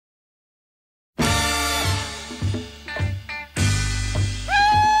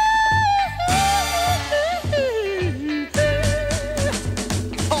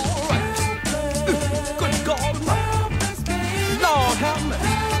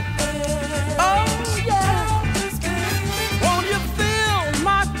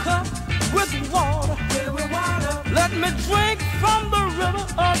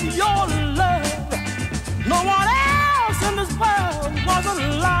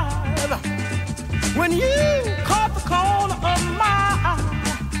when you caught the corner of my eye.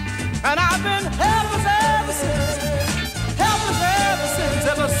 And I've been helpless ever since, helpless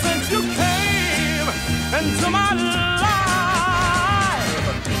ever since you came into my life.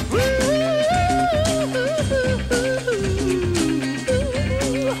 Ooh,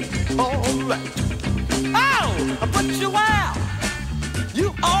 all right. Oh, but you out.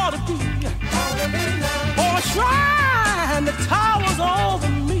 You ought to be on a shrine that towers over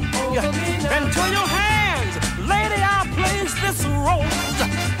me. Into your hands, lady, I place this rose.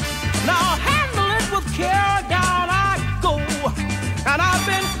 Now handle it with care, down I go. And I've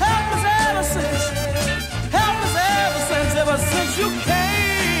been helpless ever since you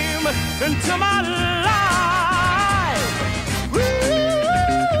came into my life.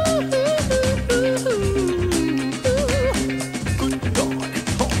 Good God.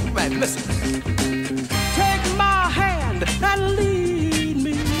 All right, listen. Take my hand and lead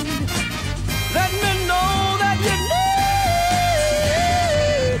me. Let me know that you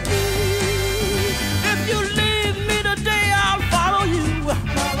need me. If you leave me today, I'll follow you.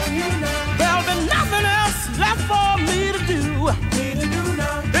 There'll be nothing else left for me to do.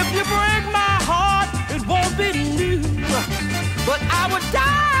 If you break my heart, it won't be new. But I would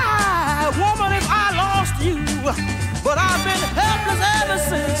die, woman, if I lost you. But I've been helpless ever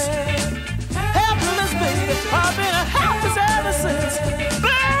since. Helpless, baby. I've been helpless ever since.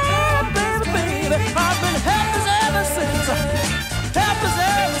 Baby, I've been helpless ever since. Helpless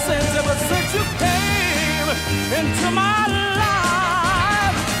ever since you came into my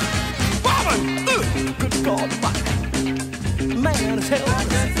life. Woman, good God, man is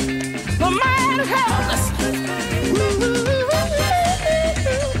helpless. The man is helpless.